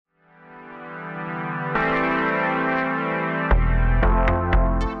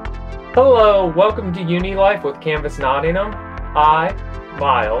Hello, welcome to Uni Life with Canvas Nottingham. I,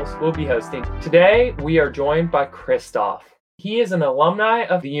 Miles, will be hosting. Today, we are joined by Christoph. He is an alumni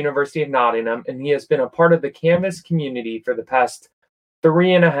of the University of Nottingham, and he has been a part of the Canvas community for the past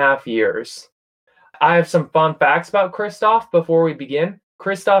 3.5 years. I have some fun facts about Christoph before we begin.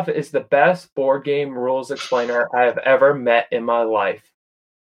 Christoph is the best board game rules explainer I have ever met in my life.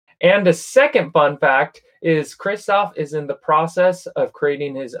 And a second fun fact is Christoph is in the process of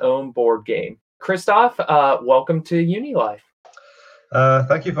creating his own board game. Christoph, welcome to Uni Life.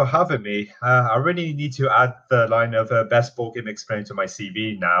 Thank you for having me. I really need to add the line of best board game explainer to my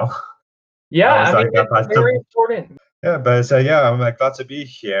CV now. Yeah, I mean, I've it's had very some, important. yeah, but I'm glad to be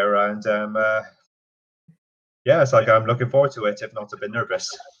here, and I'm looking forward to it, if not a bit nervous.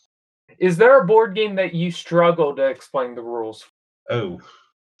 Is there a board game that you struggle to explain the rules? Oh,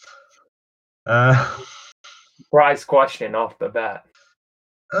 uh, Prize question off the bat.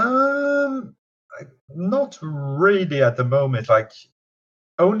 um, not really at the moment. It's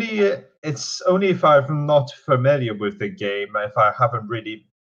only if I'm not familiar with the game, if I haven't really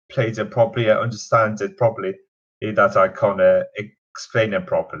played it properly and understand it properly, that I can't explain it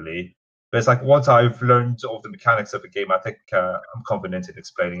properly. But it's like once I've learned all the mechanics of the game, I think I'm confident in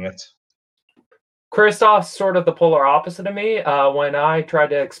explaining it. Christoph's sort of the polar opposite of me. When I try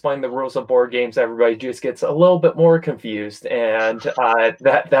to explain the rules of board games, everybody just gets a little bit more confused, and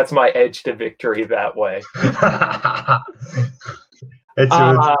that's my edge to victory that way. It's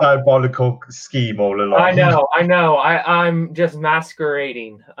a diabolical scheme all along. I know. I'm just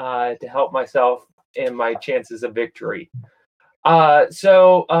masquerading to help myself in my chances of victory. In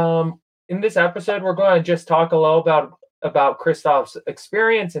this episode, we're going to just talk a little about Christoph's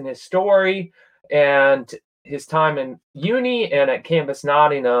experience and his story and his time in uni and at Canvas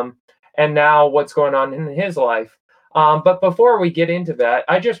Nottingham, and now what's going on in his life. But before we get into that,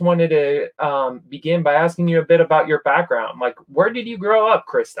 I just wanted to begin by asking you a bit about your background. Like, where did you grow up,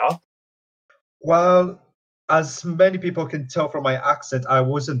 Christoph? Well, as many people can tell from my accent, I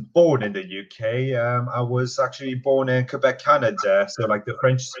wasn't born in the UK. I was actually born in Quebec, Canada, so like the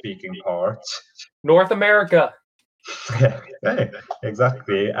French-speaking part. North America. Yeah,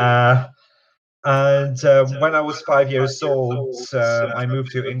 exactly. And when I was 5 years old, I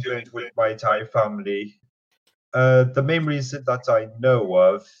moved to England with my entire family. The main reason that I know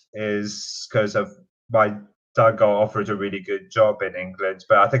of is because of my dad got offered a really good job in England,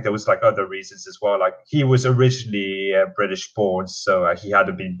 but I think there was like other reasons as well. Like he was originally British born, so he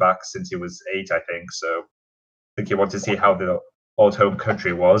hadn't been back since he was 8, I think. So I think he wanted to see how the old home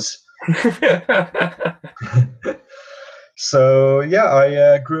country was. So yeah,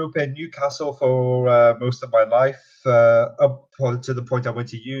 I grew up in Newcastle for most of my life, up to the point I went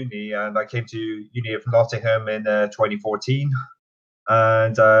to uni, and I came to Uni of Nottingham in 2014,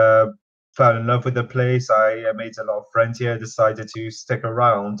 and fell in love with the place. I made a lot of friends here, decided to stick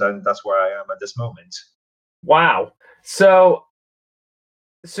around, and that's where I am at this moment. Wow. So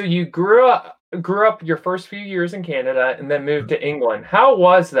you grew up your first few years in Canada and then moved to England. How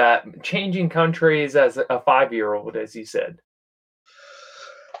was that changing countries as a 5-year-old, as you said?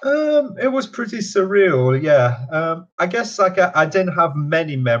 It was pretty surreal, yeah. I guess I didn't have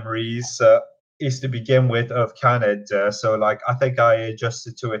many memories is to begin with of Canada, so like I think I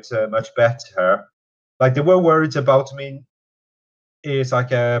adjusted to it much better. Like they were worried about me is like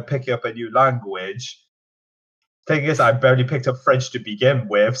picking up a new language. Thing is, I barely picked up French to begin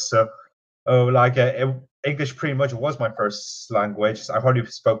with, so English pretty much was my first language. I hardly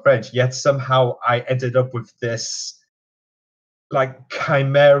spoke French, yet somehow I ended up with this like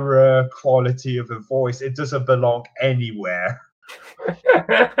chimera quality of a voice. It doesn't belong anywhere.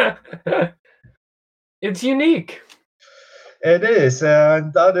 It's unique. It is,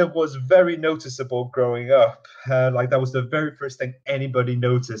 and that it was very noticeable growing up. Like that was the very first thing anybody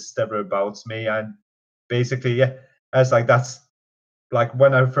noticed ever about me, and basically, yeah, as like that's like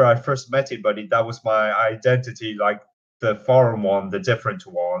whenever I first met anybody, that was my identity, like the foreign one, the different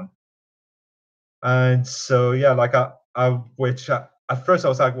one. And so yeah, at first I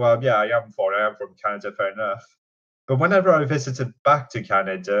was like, well, yeah, I am foreign, I am from Canada, fair enough. But whenever I visited back to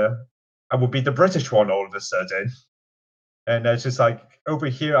Canada, I would be the British one all of a sudden. And it's just like over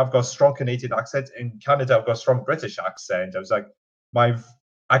here, I've got a strong Canadian accent. In Canada, I've got a strong British accent. I was like,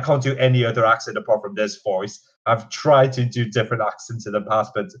 I can't do any other accent apart from this voice. I've tried to do different accents in the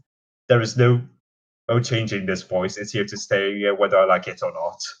past, but there is no changing this voice. It's here to stay, whether I like it or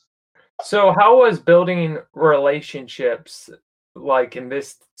not. So how was building relationships like in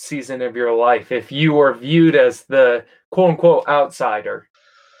this season of your life if you were viewed as the quote unquote outsider?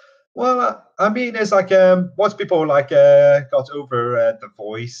 Well, I mean, it's like once people like got over The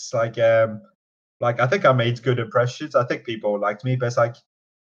Voice, like I think I made good impressions. I think people liked me, but it's like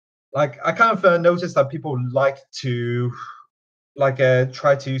I kind of noticed that people like to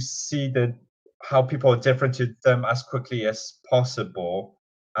try to see the how people are different to them as quickly as possible,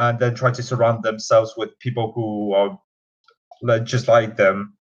 and then try to surround themselves with people who are just like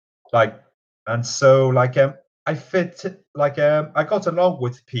them. Like, and so I fit I got along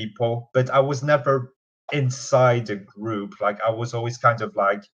with people, but I was never inside a group. Like I was always kind of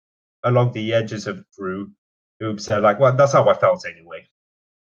like along the edges of groups. Like, well, that's how I felt anyway.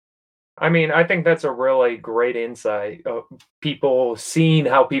 I mean, I think that's a really great insight of people seeing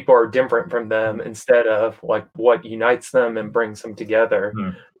how people are different from them instead of like what unites them and brings them together. Hmm.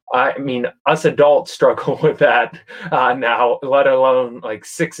 I mean, us adults struggle with that now, let alone like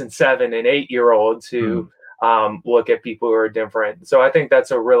 6 and 7 and 8 year olds who Hmm. look at people who are different. So I think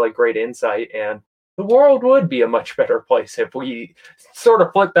that's a really great insight. And the world would be a much better place if we sort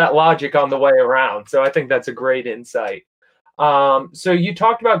of flip that logic on the way around. So I think that's a great insight. So you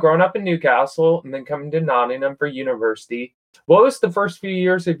talked about growing up in Newcastle and then coming to Nottingham for university. What was the first few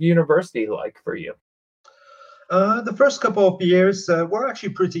years of university like for you? The first couple of years were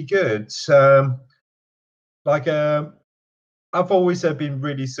actually pretty good. Like I've always been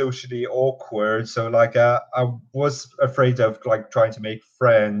really socially awkward, so I was afraid of like trying to make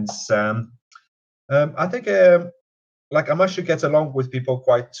friends. I think like I managed to get along with people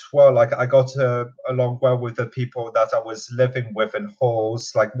quite well. Like I got along well with the people that I was living with in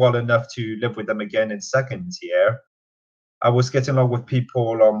halls, like well enough to live with them again in second year. I was getting along with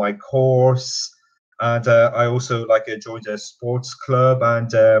people on my course, and I also joined a sports club,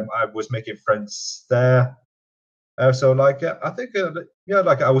 and I was making friends there. So I think yeah,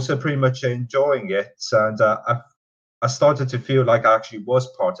 like I was pretty much enjoying it, and I started to feel like I actually was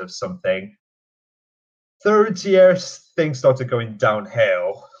part of something. Third year, things started going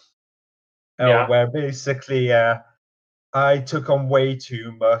downhill, Yeah. where basically I took on way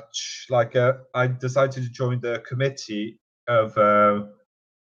too much. I decided to join the committee of uh,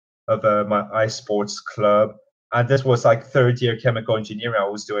 my ice sports club, and this was like third year chemical engineering I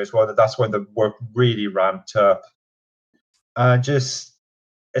was doing as well. That's when the work really ramped up, and just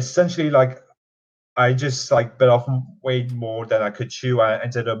essentially I just bit off way more than I could chew. I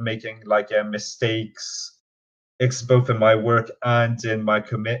ended up making mistakes, it's both in my work and in my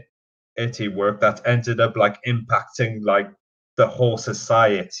committee work that ended up impacting the whole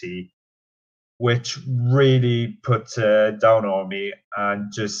society, which really put down on me.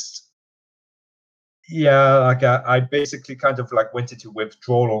 And just yeah, I basically kind of went into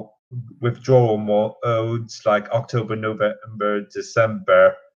withdrawal mode like October, November,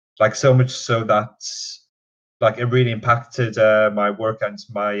 December, like so much so that it really impacted my work and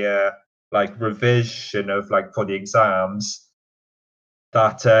my revision of for the exams.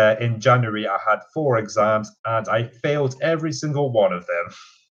 That in January I had four exams and I failed every single one of them.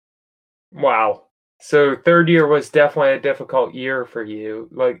 Wow. So third year was definitely a difficult year for you.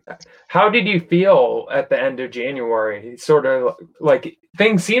 Like, how did you feel at the end of January? Sort of like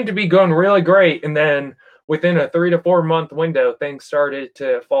things seemed to be going really great, and then within a 3 to 4 month window, things started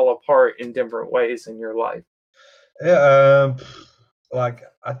to fall apart in different ways in your life. Yeah,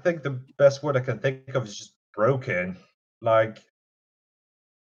 I think the best word I can think of is just broken. Like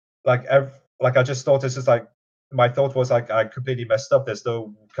like ev- I just thought this is my thought was I completely messed up. There's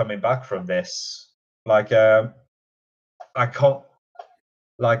no coming back from this. Like I can't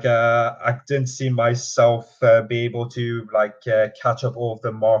I didn't see myself be able to catch up all of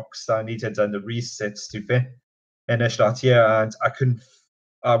the marks I needed and the resets to finish that year, and I couldn't.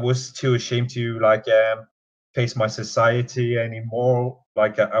 I was too ashamed to face my society anymore.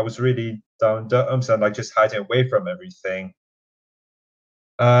 I was really down dumps and just hiding away from everything.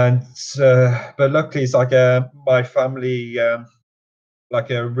 And but luckily, it's my family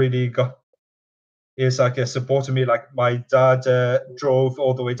really got is supporting me. Like my dad drove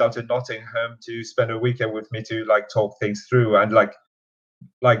all the way down to Nottingham to spend a weekend with me to talk things through, and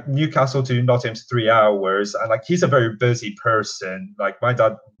Newcastle to Nottingham's 3 hours, and he's a very busy person. Like my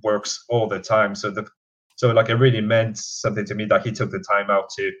dad works all the time, so it really meant something to me that he took the time out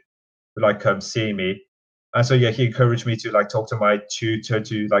to come see me. And so yeah, he encouraged me to talk to my tutor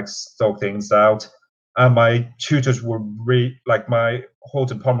to sort things out. And my tutors were my whole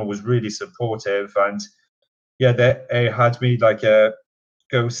department was really supportive, and yeah, they had me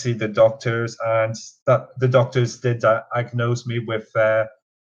go see the doctors, and that the doctors did diagnose me with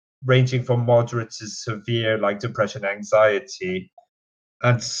ranging from moderate to severe depression, anxiety.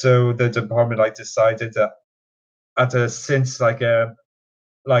 And so the department decided that at a since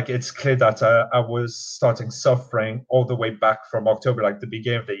like it's clear that I was starting suffering all the way back from October, like the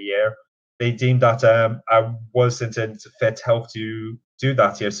beginning of the year. They deemed that I wasn't in fit health to do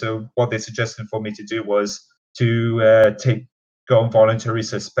that year. So what they suggested for me to do was to take go on voluntary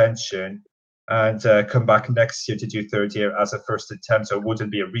suspension and come back next year to do third year as a first attempt. So it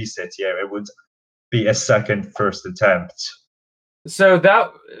wouldn't be a reset year; it would be a second first attempt. So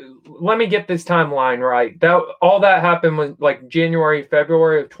that let me get this timeline right. That all that happened was like January,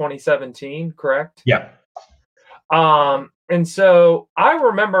 February of 2017, correct? Yeah. And so I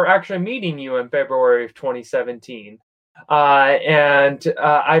remember actually meeting you in February of 2017. And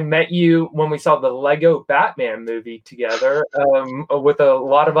I met you when we saw the Lego Batman movie together with a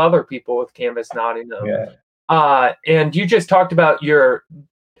lot of other people with Canvas Nottingham. Yeah. And you just talked about your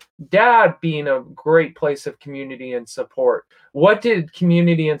dad being a great place of community and support. What did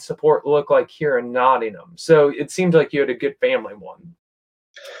community and support look like here in Nottingham? So it seems like you had a good family one.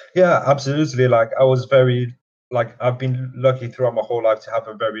 Yeah, absolutely. Like I was very like I've been lucky throughout my whole life to have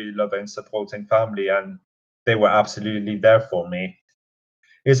a very loving, supporting family, and they were absolutely there for me.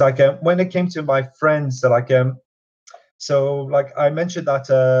 It's like when it came to my friends, so like I mentioned that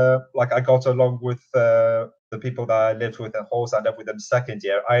like I got along with the people that I lived with in halls. I lived with them second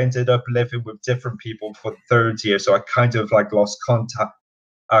year. I ended up living with different people for third year, so I kind of like lost contact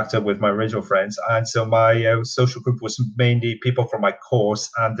actor with my original friends, and so my social group was mainly people from my course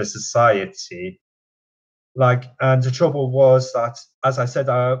and the society. Like, and the trouble was that, as I said,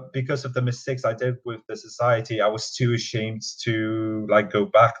 because of the mistakes I did with the society, I was too ashamed to like go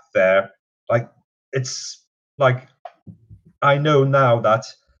back there. Like, it's like I know now that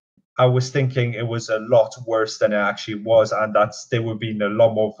I was thinking it was a lot worse than it actually was, and that they were being a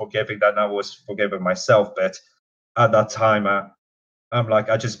lot more forgiving than I was forgiving myself. But at that time, I'm like,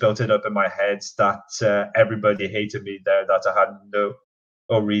 I just built it up in my head that everybody hated me there, that I had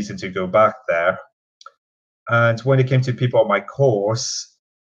no reason to go back there. And when it came to people on my course,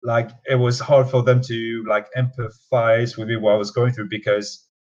 like it was hard for them to like empathize with me what I was going through because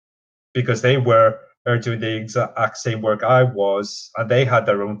they were doing the exact same work I was, and they had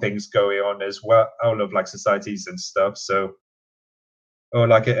their own things going on as well, out of like societies and stuff. So, or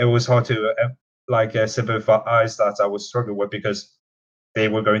like it was hard to sympathize that I was struggling with because they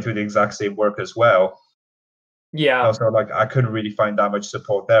were going through the exact same work as well. Yeah. Also, like I couldn't really find that much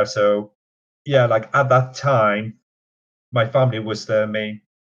support there. So yeah, like at that time, my family was the main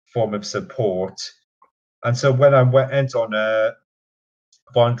form of support. And so when I went on a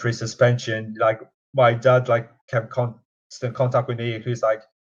voluntary suspension, like my dad like kept constant contact with me. He was like,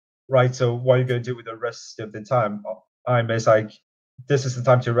 right, so what are you going to do with the rest of the time? I'm it's like, this is the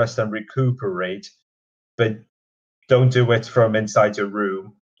time to rest and recuperate, but don't do it from inside your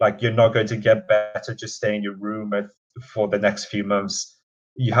room. Like you're not going to get better just stay in your room for the next few months.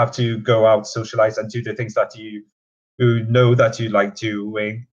 You have to go out, socialize, and do the things that you know that you like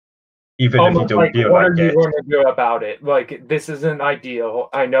doing, even if you Almost don't like, feel what are like you it. going to do about it? Like, this isn't ideal.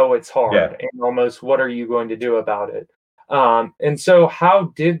 I know it's Yeah. hard. And almost, what are you going to do about it? And so,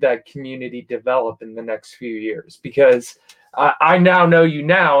 how did that community develop in the next few years? Because I now know you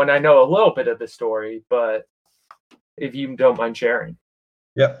now, and I know a little bit of the story, but if you don't mind sharing.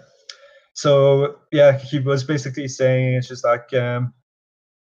 Yeah. So yeah, he was basically saying it's just like uh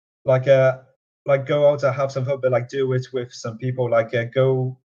like go out and have some fun, but like do it with some people. Like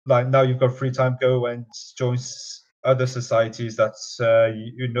go like now you've got free time, go and join other societies that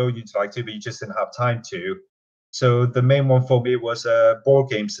you know you'd like to, but you just didn't have time to. So the main one for me was a board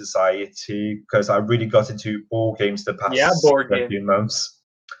game society because I really got into board games the Yeah, past board game. few months.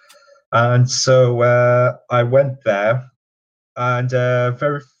 And so I went there, and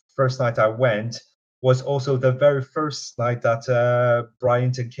very first night I went was also the very first night that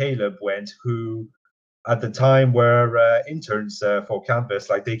Bryant and Caleb went, who at the time were interns for Canvas.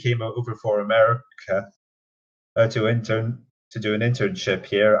 Like they came over for America to do an internship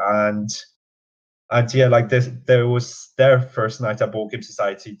here, and yeah, like this, there was their first night at Board Game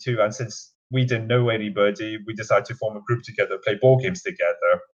Society too. And since we didn't know anybody, we decided to form a group together, play board games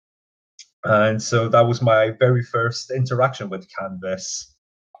together. And so that was my very first interaction with Canvas.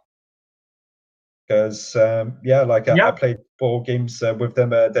 Because yeah, like I Yeah. played board games with them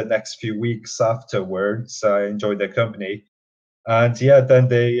the next few weeks afterwards. I enjoyed their company, and yeah, then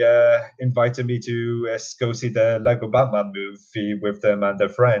they invited me to go see the Lego Batman movie with them and their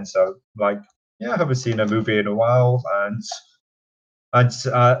friends. So like, yeah, I haven't seen a movie in a while, and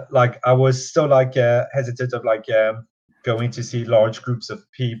like I was still like hesitant of like going to see large groups of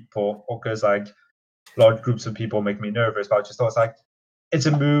people because like large groups of people make me nervous. But I just thought it's like it's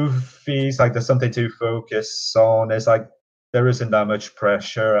a movie. It's like there's something to focus on. It's like there isn't that much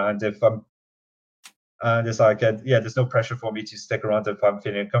pressure, and if I'm and it's like yeah, there's no pressure for me to stick around if I'm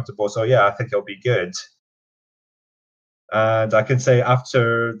feeling uncomfortable. So yeah, I think it'll be good. And I can say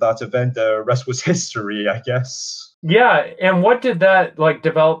after that event, the rest was history, I guess. Yeah, and what did that like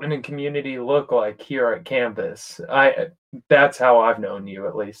development and community look like here at campus? That's how I've known you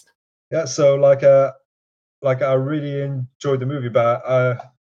at least. Yeah, so like I really enjoyed the movie, but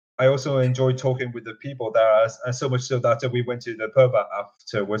I also enjoyed talking with the people there, and so much so that we went to the pub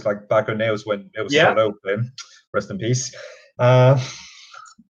after, was like back on nails when it was Yeah. still open. Rest in peace. But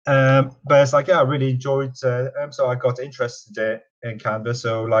it's like, yeah, I really enjoyed. So I got interested in Canvas.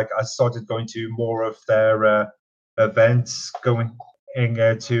 So like, I started going to more of their events, going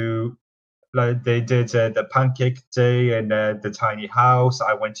to like they did the Pancake Day and the Tiny House.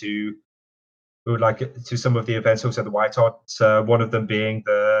 I went to like to some of the events also at the White Hart. One of them being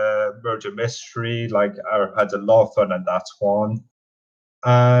the murder mystery. Like I had a lot of fun at that one,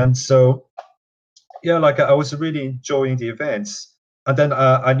 and so yeah, like I was really enjoying the events. And then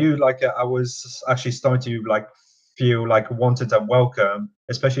I knew like I was actually starting to like feel like wanted and welcome,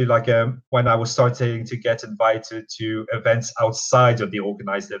 especially like when I was starting to get invited to events outside of the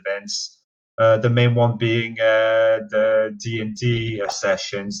organized events. The main one being the D&D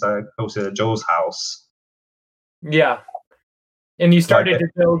sessions hosted at Joel's house. Yeah. And you Like started to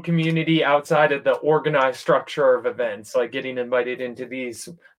build community outside of the organized structure of events, like getting invited into these,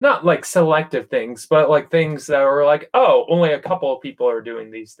 not like selective things, but like things that were like, oh, only a couple of people are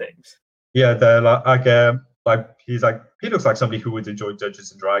doing these things. yeah, they're like he's like he looks like somebody who would enjoy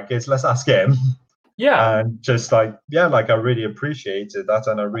Dungeons and Dragons. Let's ask him. Yeah. And just like yeah, like I really appreciated that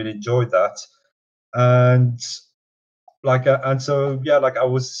and I really enjoyed that. And like and so yeah, like I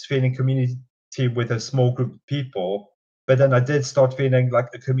was feeling community with a small group of people, but then I did start feeling like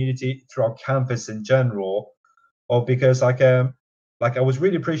a community throughout campus in general, or because like I was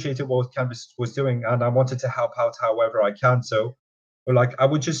really appreciating what campus was doing and I wanted to help out however I can. So or like I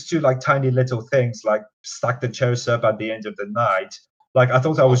would just do like tiny little things like stack the chairs up at the end of the night. Like I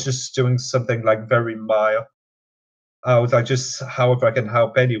thought I was just doing something like very mild. I was like just however I can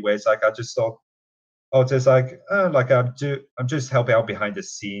help anyways. Like I just thought, oh, just like I'm just helping out behind the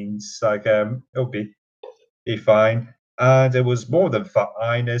scenes. Like it'll be fine. And it was more than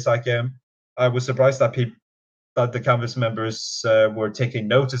fine. It's like I was surprised that people that the Canvas members were taking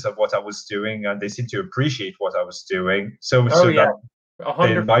notice of what I was doing and they seemed to appreciate what I was doing. So much Oh, so yeah. they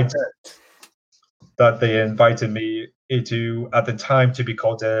 100%. invited they invited me to at the time to be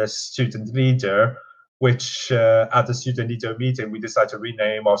called a student leader, which at the student leader meeting we decided to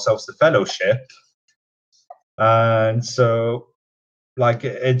rename ourselves the Fellowship. And so like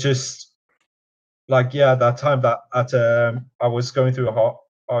it just like yeah, that time that at I was going through a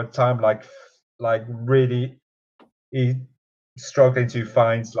hard time, like really struggling to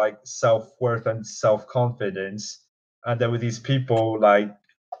find like self-worth and self-confidence. And there were these people like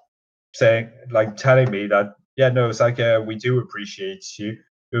saying like telling me that yeah, no, it's like we do appreciate you.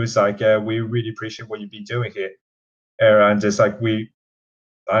 It was like we really appreciate what you've been doing here, and it's like we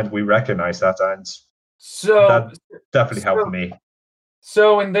recognize that, and So, that definitely helped so, me.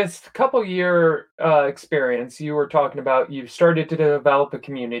 so in this couple year experience, you were talking about you started to develop a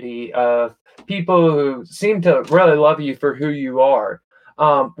community of people who seem to really love you for who you are.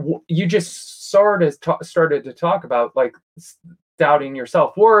 You just started to talk about like doubting your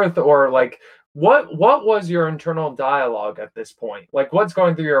self-worth or like what was your internal dialogue at this point? Like what's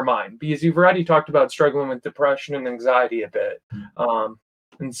going through your mind? Because you've already talked about struggling with depression and anxiety a bit.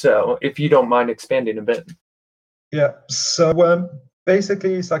 And so if you don't mind expanding a bit. Yeah. So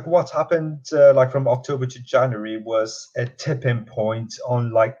basically, it's like what happened like from October to January was a tipping point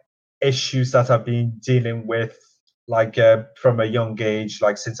on like issues that I've been dealing with like from a young age,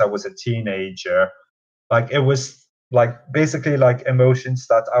 like since I was a teenager. Like it was like basically like emotions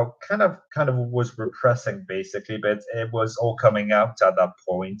that I kind of was repressing basically, but it was all coming out at that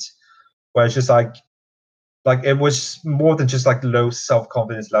point. Where it's just like it was more than just like low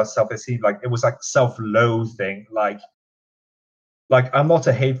self-confidence, low self-esteem, like it was like self-loathing, like I'm not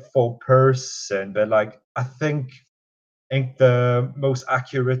a hateful person, but like I think the most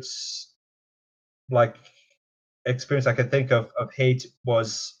accurate like experience I could think of hate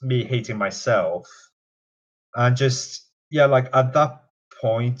was me hating myself. And just yeah, like at that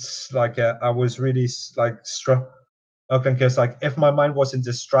point, like I was really like struck okay, because like if my mind wasn't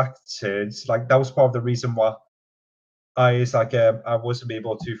distracted, like that was part of the reason why I wasn't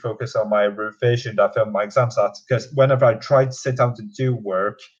able to focus on my revision that failed my exams at, because whenever I tried to sit down to do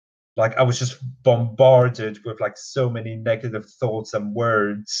work, like I was just bombarded with like so many negative thoughts and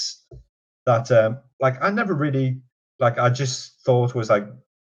words that like I never really like I just thought was like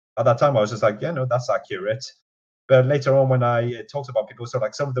at that time I was just like, yeah, no, that's accurate. But later on, when I talked about people, so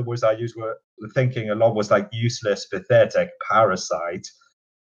like some of the words I used were thinking a lot was like useless, pathetic, parasite.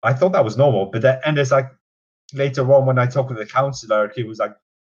 I thought that was normal, but then and it's like later on when I talked with the counselor, he was like,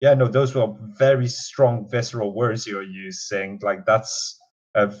 yeah, no, those were very strong, visceral words you're using. Like that's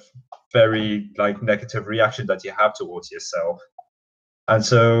a very like negative reaction that you have towards yourself. And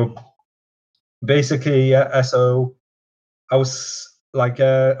so basically, so I was like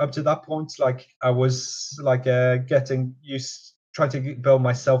up to that point, like I was like getting used, trying to build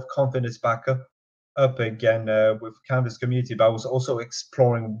my self confidence back up again with Canvas community, but I was also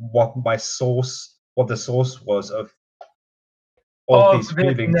exploring what the source was of all All these of this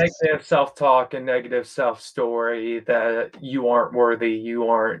feelings. negative self-talk and negative self-story that you aren't worthy, you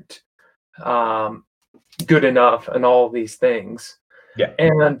aren't good enough, and all these things. Yeah.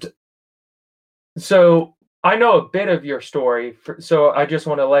 And so I know a bit of your story, so I just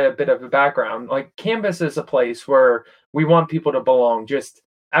want to lay a bit of a background. Like Canvas is a place where we want people to belong just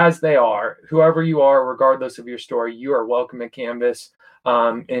as they are. Whoever you are, regardless of your story, you are welcome at Canvas,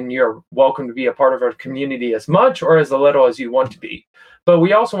 and you're welcome to be a part of our community as much or as little as you want to be. But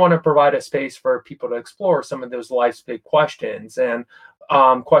we also want to provide a space for people to explore some of those life's big questions and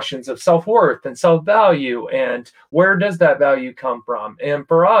questions of self-worth and self-value, and where does that value come from. And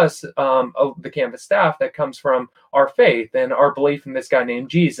for us, the Canvas staff, that comes from our faith and our belief in this guy named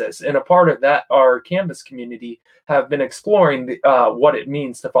Jesus. And a part of that, our Canvas community have been exploring what it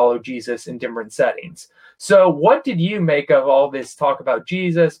means to follow Jesus in different settings. So what did you make of all this talk about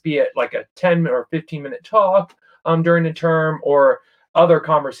Jesus, be it like a 10 or 15-minute talk during the term, or other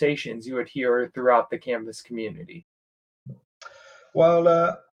conversations you would hear throughout the Canvas community?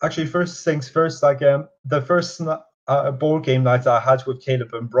 Well, actually, first things first, like the first board game night I had with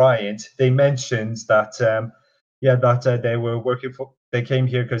Caleb and Bryant, they mentioned that they came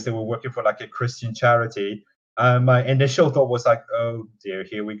here because they were working for like a Christian charity. My initial thought was like, oh dear,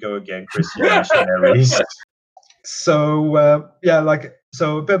 here we go again, Christian missionaries. So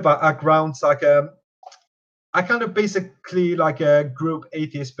so a bit about background, like I kind of basically like grew up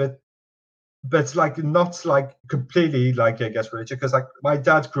atheist, but like not like completely like I guess religious, because like my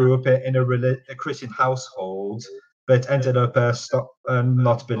dad grew up in a Christian household, but ended up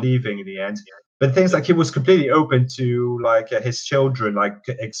not believing in the end. But things like he was completely open to like his children like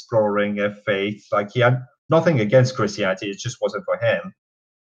exploring faith. Like he had nothing against Christianity, it just wasn't for him.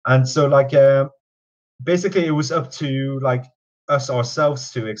 And so like basically it was up to like us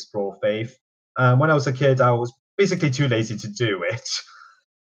ourselves to explore faith. And when I was a kid, I was basically too lazy to do it.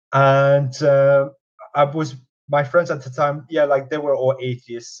 And I was my friends at the time, yeah, like they were all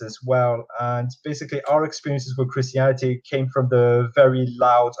atheists as well. And basically, our experiences with Christianity came from the very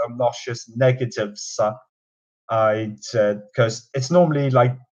loud, obnoxious, negative side. Because it's normally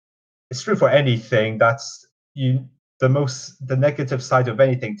like it's true for anything. That's you the negative side of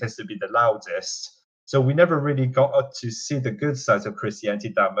anything tends to be the loudest. So we never really got to see the good sides of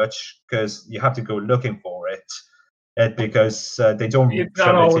Christianity that much because you have to go looking for it because they don't It's not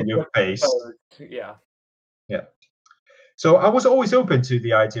shove it in always your just face. yeah. Yeah. So I was always open to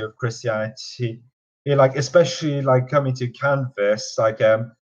the idea of Christianity, yeah, like especially like coming to Canvas. Like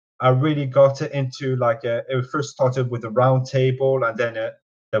I really got into like it first started with the round table, and then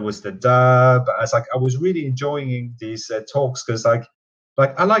there was the dub. As like I was really enjoying these talks because like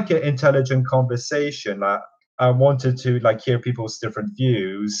I like an intelligent conversation. Like I wanted to like hear people's different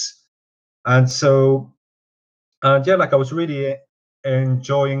views, and so yeah, like I was really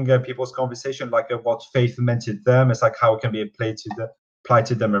enjoying people's conversation, like what faith meant to them. It's like how it can be applied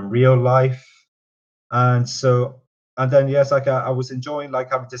to them in real life, and so and then yes, like I was enjoying like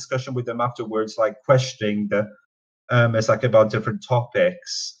having discussion with them afterwards, like questioning the it's like about different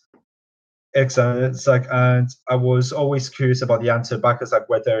topics. It's like, and I was always curious about the answer back. It's like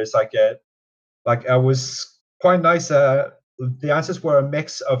whether it's like a like I was quite nice. The answers were a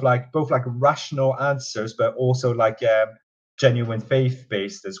mix of like both like rational answers, but also like genuine faith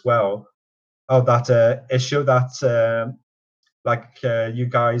based as well. Oh, that it showed that you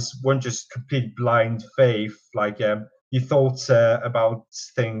guys weren't just complete blind faith. Like you thought about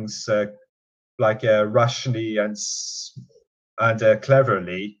things rationally and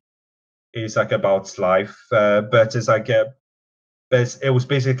cleverly. Is like about life, but it's like but it was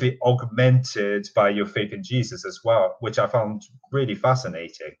basically augmented by your faith in Jesus as well, which I found really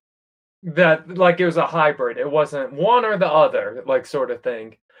fascinating. That like it was a hybrid. It wasn't one or the other, like sort of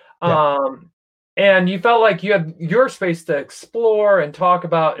thing. Yeah. And you felt like you had your space to explore and talk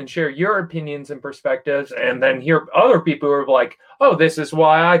about and share your opinions and perspectives, and then hear other people who are like, oh, this is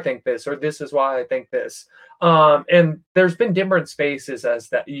why I think this, or this is why I think this. And there's been different spaces, as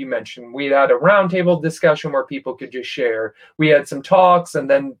that you mentioned. We had a roundtable discussion where people could just share. We had some talks and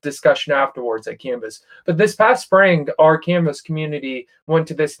then discussion afterwards at Canvas. But this past spring, our Canvas community went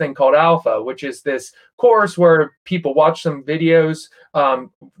to this thing called Alpha, which is this course where people watch some videos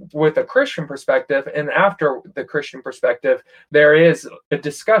with a Christian perspective, and after the Christian perspective, there is a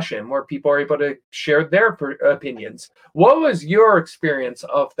discussion where people are able to share their opinions. What was your experience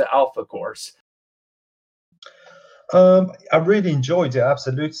of the Alpha course? I really enjoyed it,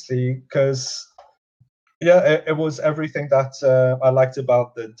 absolutely, because it was everything that I liked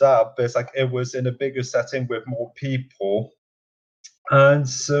about the DAB. It's like it was in a bigger setting with more people, and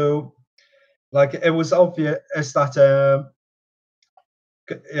so like it was obvious that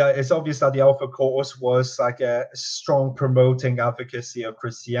it's obvious that the Alpha course was like a strong promoting advocacy of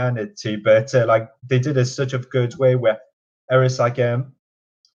Christianity, but like they did it such a good way where there is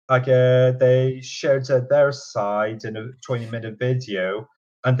they shared their side in a 20-minute video,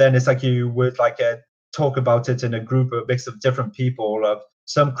 and then it's like you would talk about it in a group, a mix of different people, of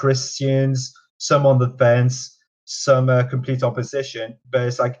some Christians, some on the fence, some complete opposition, but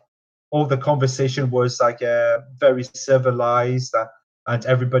it's like all the conversation was very civilized, and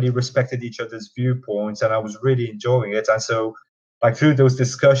everybody respected each other's viewpoints, and I was really enjoying it. And so like through those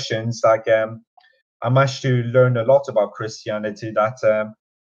discussions, I managed to learn a lot about Christianity that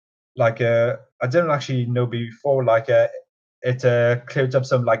I didn't actually know before. It cleared up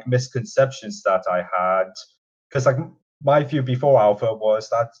some misconceptions that I had, because my view before Alpha was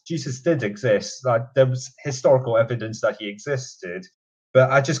that Jesus did exist. Like there was historical evidence that he existed, but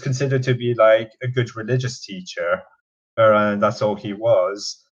I just considered to be like a good religious teacher, and that's all he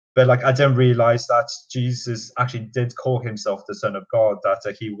was. But like I didn't realize that Jesus actually did call himself the Son of God.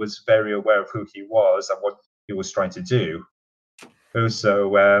 That he was very aware of who he was and what he was trying to do.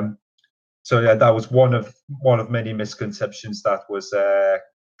 Also, so yeah, that was one of many misconceptions that was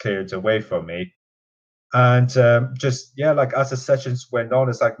cleared away from me. And just like as the sessions went on,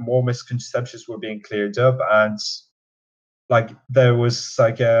 it's like more misconceptions were being cleared up, and like there was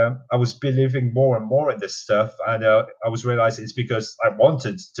I was believing more and more in this stuff, and I was realizing it's because I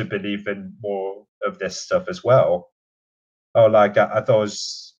wanted to believe in more of this stuff as well. Oh, like I thought it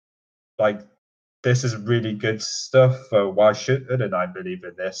was like, this is really good stuff. Why shouldn't I believe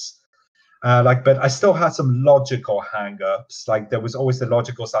in this? But I still had some logical hang-ups. Like there was always the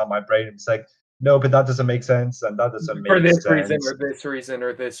logical side of my brain. It's like, no, but that doesn't make sense, and that doesn't For make this reason, sense. or this reason,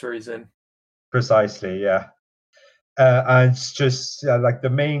 or this reason. Precisely, yeah. And it's just like the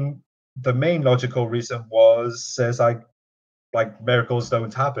main logical reason says like miracles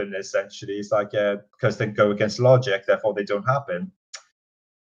don't happen. Essentially, it's like because they go against logic, therefore they don't happen.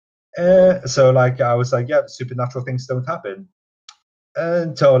 So like I was like, yeah, supernatural things don't happen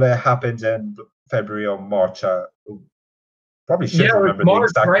until it happened in February or March. Probably should remember the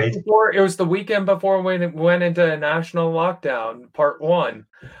March, exact right date. before, it was the weekend before when it went into national lockdown, part one.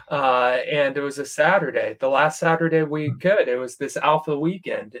 And it was a Saturday, the last Saturday we could. It was this Alpha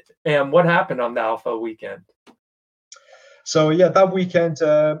weekend. And what happened on the Alpha weekend? So yeah, that weekend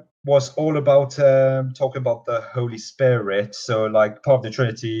was all about talking about the Holy Spirit. So like part of the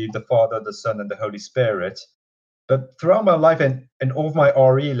Trinity, the Father, the Son, and the Holy Spirit. But throughout my life and in all of my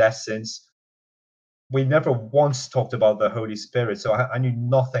RE lessons, we never once talked about the Holy Spirit. So I knew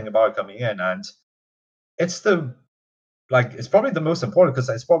nothing about it coming in, and it's it's probably the most important, because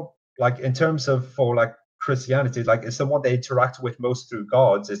it's probably like in terms of for like Christianity, like it's the one they interact with most through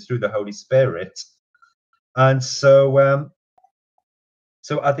God is through the Holy Spirit. And so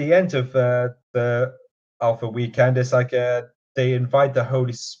at the end of the Alpha weekend, it's like they invite the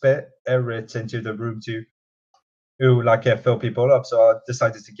Holy Spirit into the room to fill people up. So I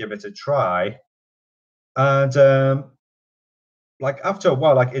decided to give it a try, and like after a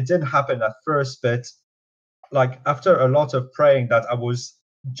while, like it didn't happen at first, but like after a lot of praying that I was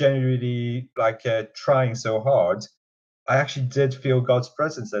genuinely trying so hard, I actually did feel God's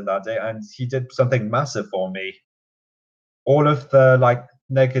presence in that day, and he did something massive for me. All of the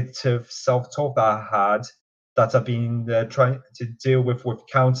negative self-talk that I had, that I've been trying to deal with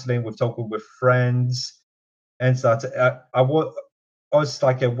counseling, with talking with friends, and that I was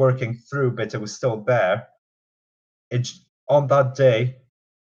working through, but it was still there. It on that day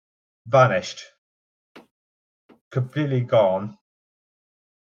vanished, completely gone.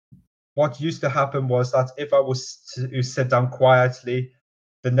 What used to happen was that if I was to sit down quietly,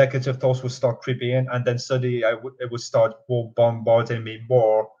 the negative thoughts would start creeping in, and then suddenly it would start bombarding me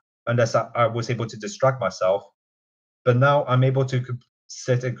more unless I was able to distract myself. But now I'm able to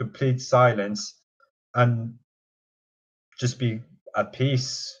sit in complete silence and just be at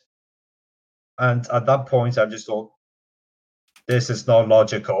peace. And at that point, I just thought, this is not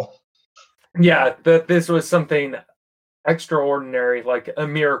logical. Yeah, that this was something extraordinary, like a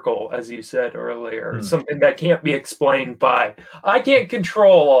miracle, as you said earlier, something that can't be explained by I can't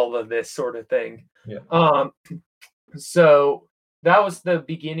control all of this sort of thing. Yeah. So that was the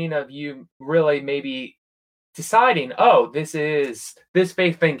beginning of you really maybe deciding, oh, this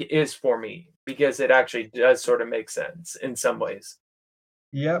faith thing is for me, because it actually does sort of make sense in some ways.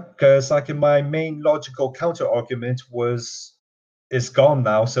 Yeah, because like my main logical counter argument is gone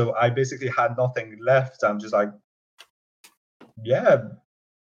now, so I basically had nothing left. I'm just like, yeah,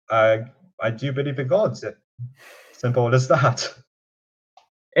 I do believe in God. Simple as that.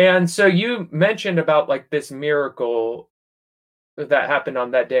 And so you mentioned about like this miracle that happened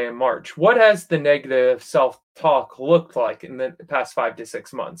on that day in March. What has the negative self-talk looked like in the past 5 to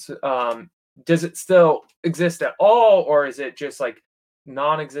 6 months? Does it still exist at all, or is it just like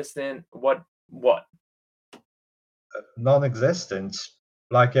non-existent? What? Non-existent.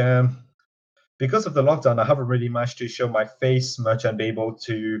 Like because of the lockdown, I haven't really managed to show my face much and be able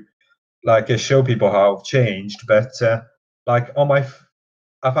to like show people how I've changed. But like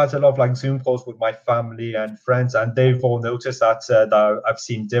I've had a lot of like Zoom calls with my family and friends, and they've all noticed that I've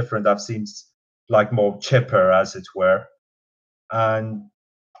seemed different. I've seemed like more chipper, as it were, and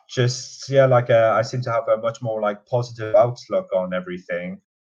just yeah, like I seem to have a much more like positive outlook on everything,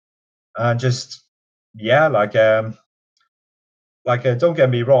 and just yeah, don't get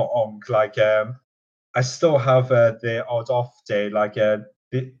me wrong, like I still have the odd off day, like the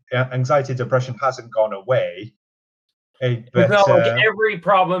anxiety depression hasn't gone away. It's But not like every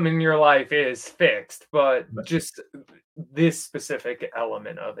problem in your life is fixed, but just this specific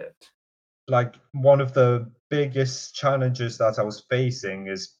element of it. like one of the biggest challenges that I was facing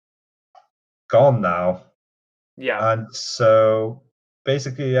is gone now. Yeah. And so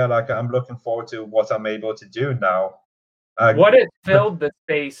basically, yeah, like I'm looking forward to what I'm able to do now. What it But filled the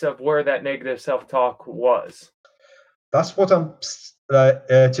space of where that negative self-talk was. that's what I'm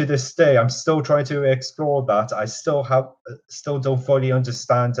to this day. I'm still trying to explore that. I still don't fully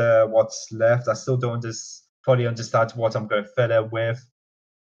understand what's left. I still don't fully understand what I'm going to fill it with.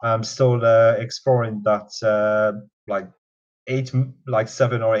 I'm still exploring that, like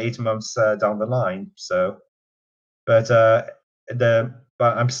 7 or 8 months down the line. So, but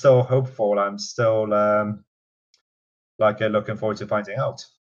but I'm still hopeful. I'm still looking forward to finding out.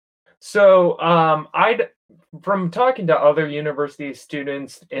 So, I'd from talking to other university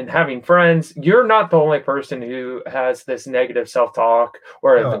students and having friends, you're not the only person who has this negative self-talk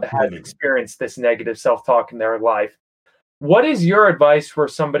or No, has absolutely. experienced this negative self-talk in their life. What is your advice for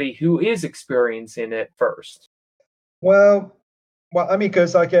somebody who is experiencing it first? Well, I mean,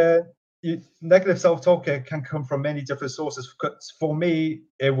 because negative self-talk can come from many different sources. 'Cause for me,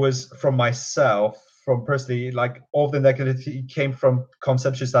 it was from myself, from personally. Like all the negativity came from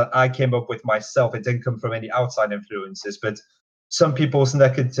conceptions that I came up with myself. It didn't come from any outside influences. But some people's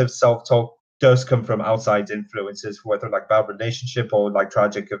negative self-talk does come from outside influences, whether like bad relationship or like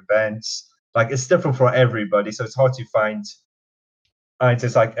tragic events. Like it's different for everybody, so it's hard to find.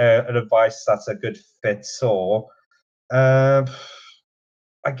 Just like an advice that's a good fit all. Um,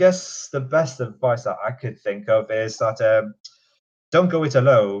 I guess the best advice that I could think of is that don't go it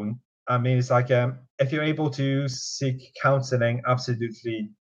alone. I mean, it's like if you're able to seek counseling,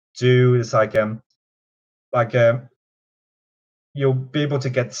 absolutely do. It's like you'll be able to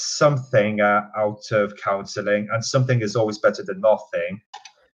get something out of counseling, and something is always better than nothing.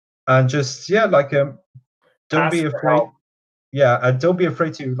 And just yeah, like don't Ask be for afraid. help. Yeah, and don't be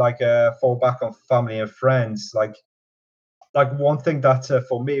afraid to fall back on family and friends. Like one thing that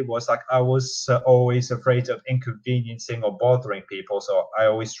for me was like I was always afraid of inconveniencing or bothering people, so I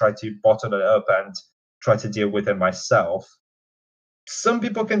always tried to bottle it up and try to deal with it myself. Some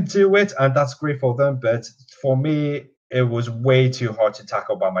people can do it, and that's great for them, but for me, it was way too hard to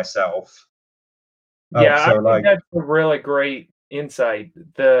tackle by myself. Yeah, I So think like, that's a really great insight.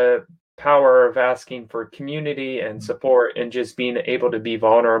 The power of asking for community and support and just being able to be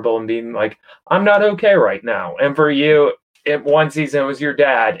vulnerable and being like, I'm not okay right now. And for you, one season it was your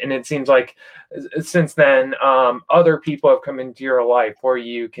dad, and it seems like since then, other people have come into your life where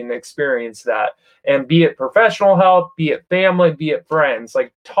you can experience that. And be it professional help, be it family, be it friends,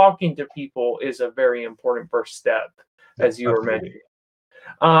 like talking to people is a very important first step, yeah, as you were absolutely. mentioning.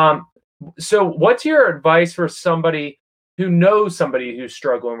 Um, so, what's your advice for somebody who knows somebody who's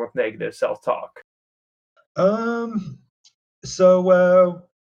struggling with negative self-talk? Um, so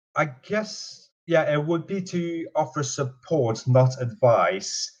I guess yeah, it would be to offer support, not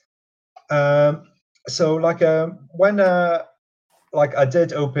advice. Um, so like when like I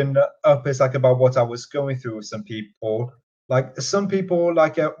did open up is like about what I was going through with some people. Like some people,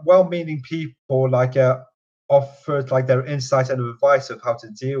 like well-meaning people, like offered like their insight and advice of how to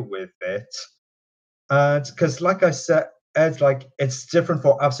deal with it. And because, like I said, Ed, like it's different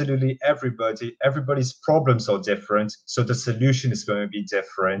for absolutely everybody. Everybody's problems are different, so the solution is going to be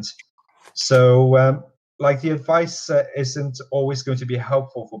different. So, like the advice isn't always going to be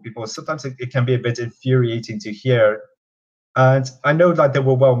helpful for people. Sometimes it can be a bit infuriating to hear. And I know like they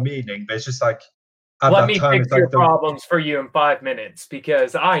were well-meaning, but it's just like at Let that me time, fix it's your like the problems for you in 5 minutes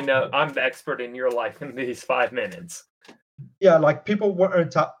because I know I'm the expert in your life in these 5 minutes. yeah, like people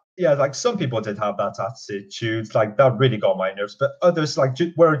weren't. Yeah, like some people did have that attitude, like that really got my nerves. But others like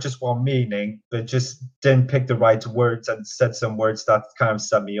were just well-meaning, but just didn't pick the right words and said some words that kind of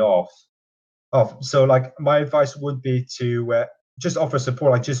set me off. So like my advice would be to just offer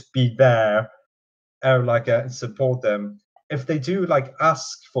support, like just be there, like support them. If they do like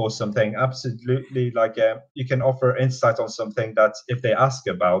ask for something, absolutely, like you can offer insight on something that if they ask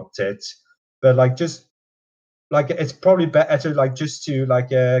about it, but like just like it's probably better like just to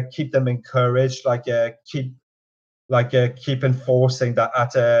like keep them encouraged, like keep enforcing that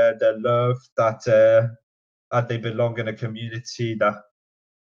at the love that they belong in a community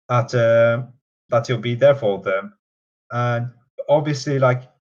at that you'll be there for them. And obviously, like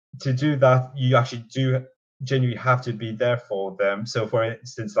to do that, you actually do genuinely have to be there for them. So, for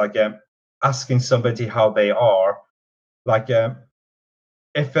instance, like asking somebody how they are, like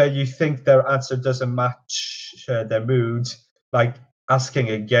if you think their answer doesn't match their mood, like asking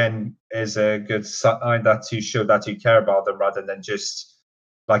again is a good sign that to show that you care about them rather than just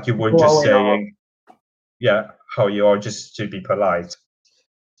like you weren't just Blowing off. saying, yeah, how you are, just to be polite.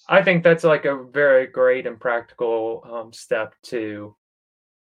 I think that's like a very great and practical step to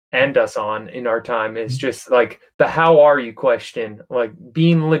end us on in our time is just like the how are you question, like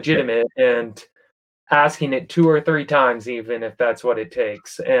being legitimate and asking it 2 or 3 times, even if that's what it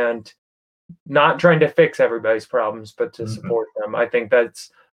takes, and not trying to fix everybody's problems, but to Mhm. support them. I think that's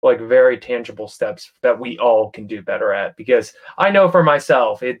like very tangible steps that we all can do better at because I know for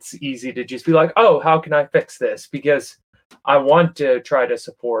myself, it's easy to just be like, oh, how can I fix this? Because I want to try to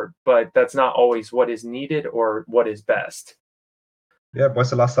support, but that's not always what is needed or what is best. Yeah, when's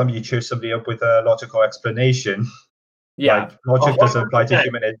the last time you cheer somebody up with a logical explanation? Yeah, Like a logic doesn't hundred apply to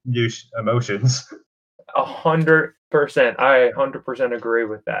percent, human emotions. 100%. I 100% agree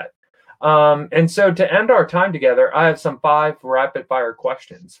with that. And so to end our time together, I have some 5 rapid fire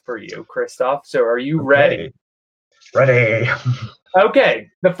questions for you, Christoph. So are you ready? Okay, ready. Okay,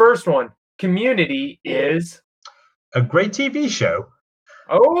 the first one, Community is. A great TV show.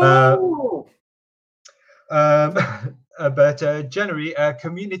 Uh, Oh, um, but generally, a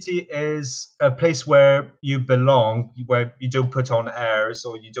community is a place where you belong, where you don't put on airs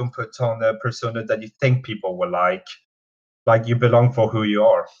or you don't put on a persona that you think people will like. Like you belong for who you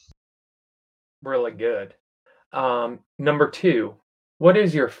are. really good. Number 2, what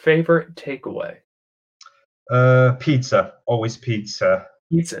is your favorite takeaway? Pizza, always pizza.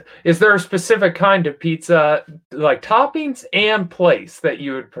 Pizza. Is there a specific kind of pizza, like toppings and place, that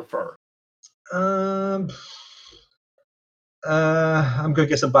you would prefer? Um, I'm gonna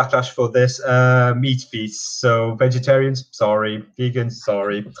get some backlash for this. Meat feast. So vegetarians, sorry. Vegans,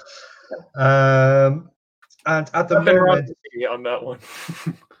 sorry. Um, and at the Nothing wrong moment, with me on that one.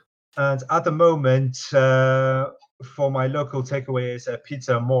 for my local takeaway is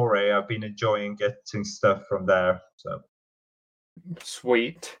Pizza Amore. I've been enjoying getting stuff from there. So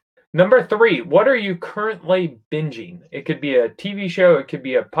Sweet. Number 3, what are you currently binging? It could be a TV show, it could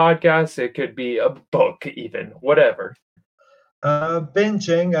be a podcast, it could be a book, even, whatever.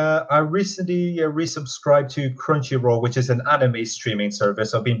 binging. I recently resubscribed to Crunchyroll, which is an anime streaming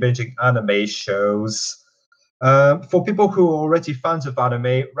service. I've been binging anime shows. For people who are already fans of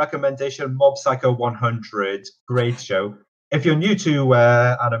anime, recommendation Mob Psycho 100, great show. If you're new to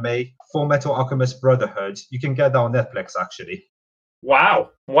anime, Full Metal Alchemist Brotherhood, you can get that on Netflix actually. Wow.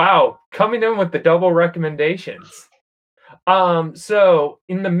 Wow. Coming in with the double recommendations. So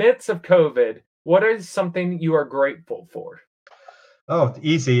in the midst of COVID, what is something you are grateful for? Oh,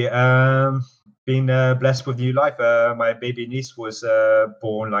 easy. Been blessed with new life. My baby niece was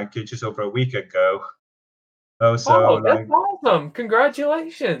born like just over a week ago. Oh, so Oh, that's like, awesome.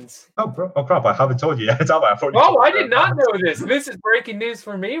 Congratulations. oh crap! I haven't told you yet. I thought you Oh, told I me did not know this. This is breaking news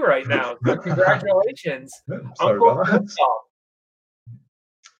for me right now. So congratulations, Sorry Uncle about that. Christoph.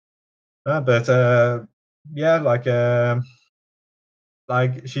 But yeah,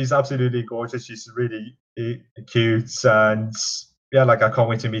 like she's absolutely gorgeous. She's really cute, and yeah, like I can't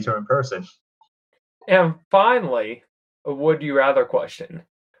wait to meet her in person. And finally, a would you rather question.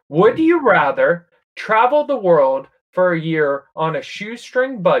 Would you rather travel the world for a year on a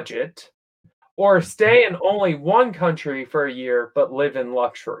shoestring budget or stay in only one country for a year but live in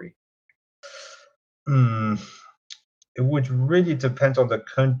luxury? Hmm. It would really depend on the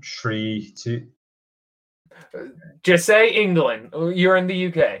country to. Just say England. You're in the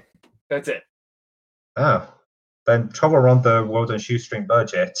UK. That's it. Oh, then travel around the world on shoestring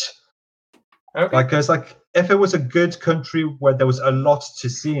budget. Okay. Like, cause like if it was a good country where there was a lot to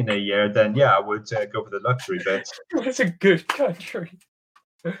see in a year, then yeah, I would go for the luxury bit. It's a good country.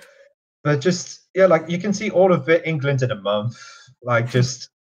 But just yeah, like you can see all of it, England in a month. Like just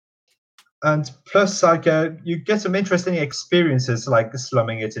and plus like you get some interesting experiences like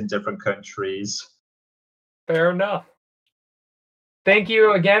slumming it in different countries. Fair enough. Thank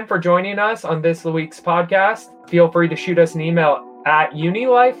you again for joining us on this week's podcast. Feel free to shoot us an email at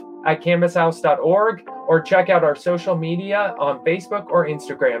unilife@canvashouse.org or check out our social media on Facebook or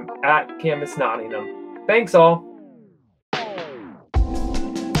Instagram at Canvas Nottingham. Thanks all.